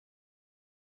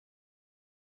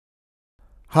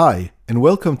Hi, and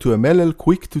welcome to a Mellel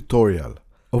quick tutorial.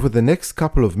 Over the next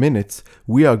couple of minutes,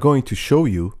 we are going to show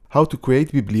you how to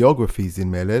create bibliographies in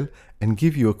Mellel and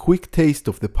give you a quick taste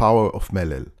of the power of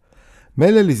Mellel.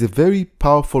 Mellel is a very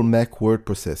powerful Mac word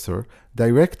processor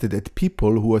directed at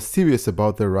people who are serious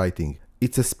about their writing.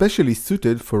 It's especially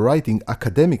suited for writing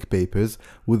academic papers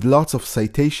with lots of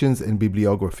citations and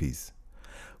bibliographies.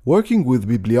 Working with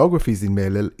bibliographies in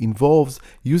Mellel involves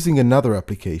using another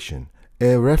application,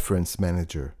 a reference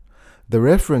manager. The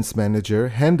reference manager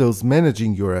handles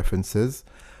managing your references,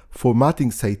 formatting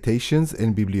citations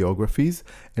and bibliographies,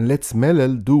 and lets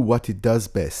Mellel do what it does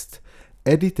best: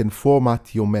 edit and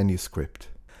format your manuscript.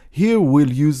 Here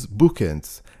we'll use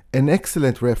Bookends, an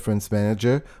excellent reference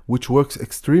manager which works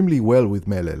extremely well with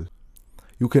Mellel.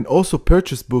 You can also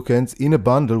purchase Bookends in a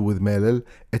bundle with Mellel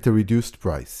at a reduced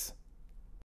price.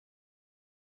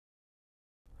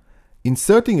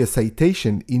 Inserting a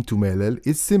citation into Mellel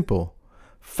is simple.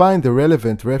 Find the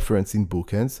relevant reference in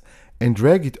Bookends and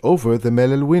drag it over the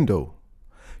Mellel window.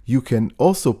 You can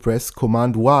also press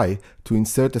Command Y to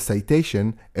insert a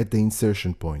citation at the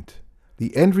insertion point.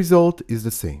 The end result is the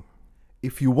same.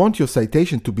 If you want your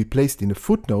citation to be placed in a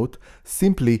footnote,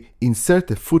 simply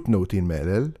insert a footnote in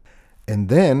Mellel and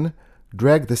then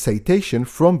drag the citation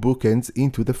from Bookends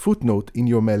into the footnote in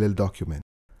your Mellel document.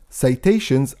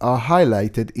 Citations are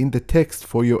highlighted in the text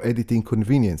for your editing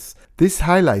convenience. This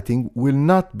highlighting will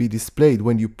not be displayed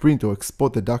when you print or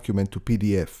export the document to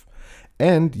PDF,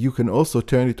 and you can also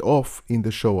turn it off in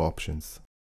the show options.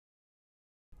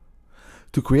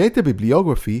 To create a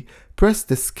bibliography, press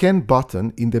the Scan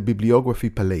button in the Bibliography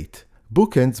palette.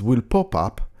 Bookends will pop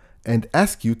up and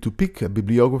ask you to pick a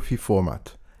bibliography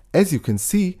format. As you can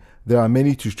see, there are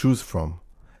many to choose from,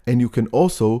 and you can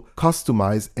also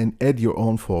customize and add your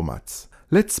own formats.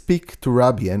 Let's pick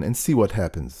Turabian and see what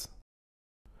happens.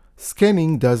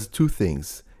 Scanning does two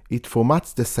things. It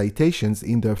formats the citations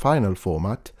in their final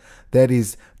format, that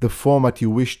is, the format you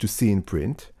wish to see in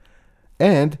print,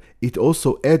 and it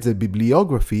also adds a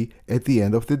bibliography at the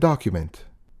end of the document.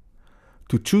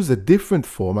 To choose a different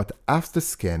format after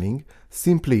scanning,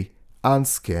 simply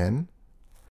unscan,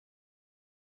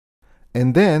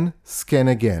 and then scan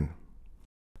again.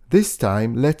 This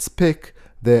time, let's pick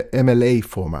the MLA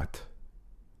format.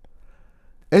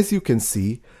 As you can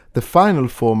see, the final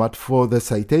format for the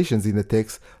citations in the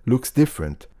text looks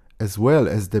different, as well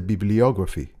as the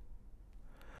bibliography.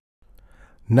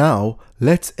 Now,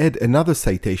 let's add another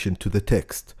citation to the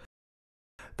text.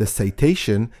 The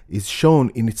citation is shown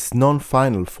in its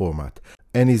non-final format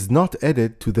and is not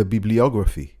added to the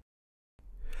bibliography.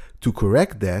 To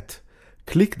correct that,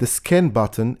 click the Scan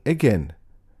button again.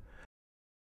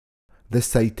 The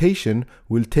citation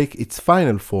will take its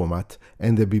final format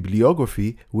and the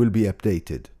bibliography will be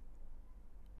updated.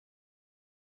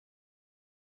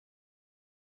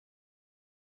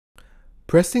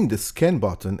 Pressing the Scan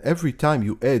button every time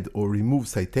you add or remove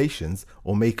citations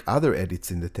or make other edits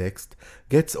in the text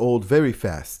gets old very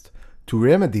fast. To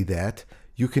remedy that,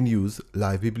 you can use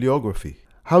Live Bibliography.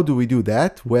 How do we do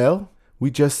that? Well, we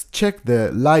just check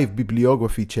the Live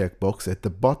Bibliography checkbox at the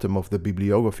bottom of the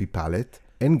Bibliography palette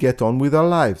and get on with our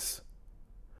lives.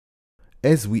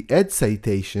 As we add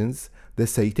citations, the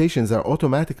citations are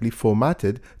automatically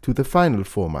formatted to the final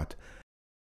format,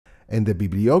 and the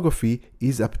bibliography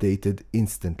is updated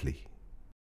instantly.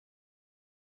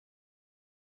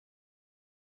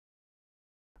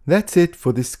 That's it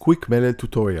for this quick Mellel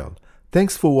tutorial.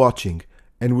 Thanks for watching,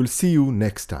 and we'll see you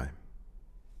next time.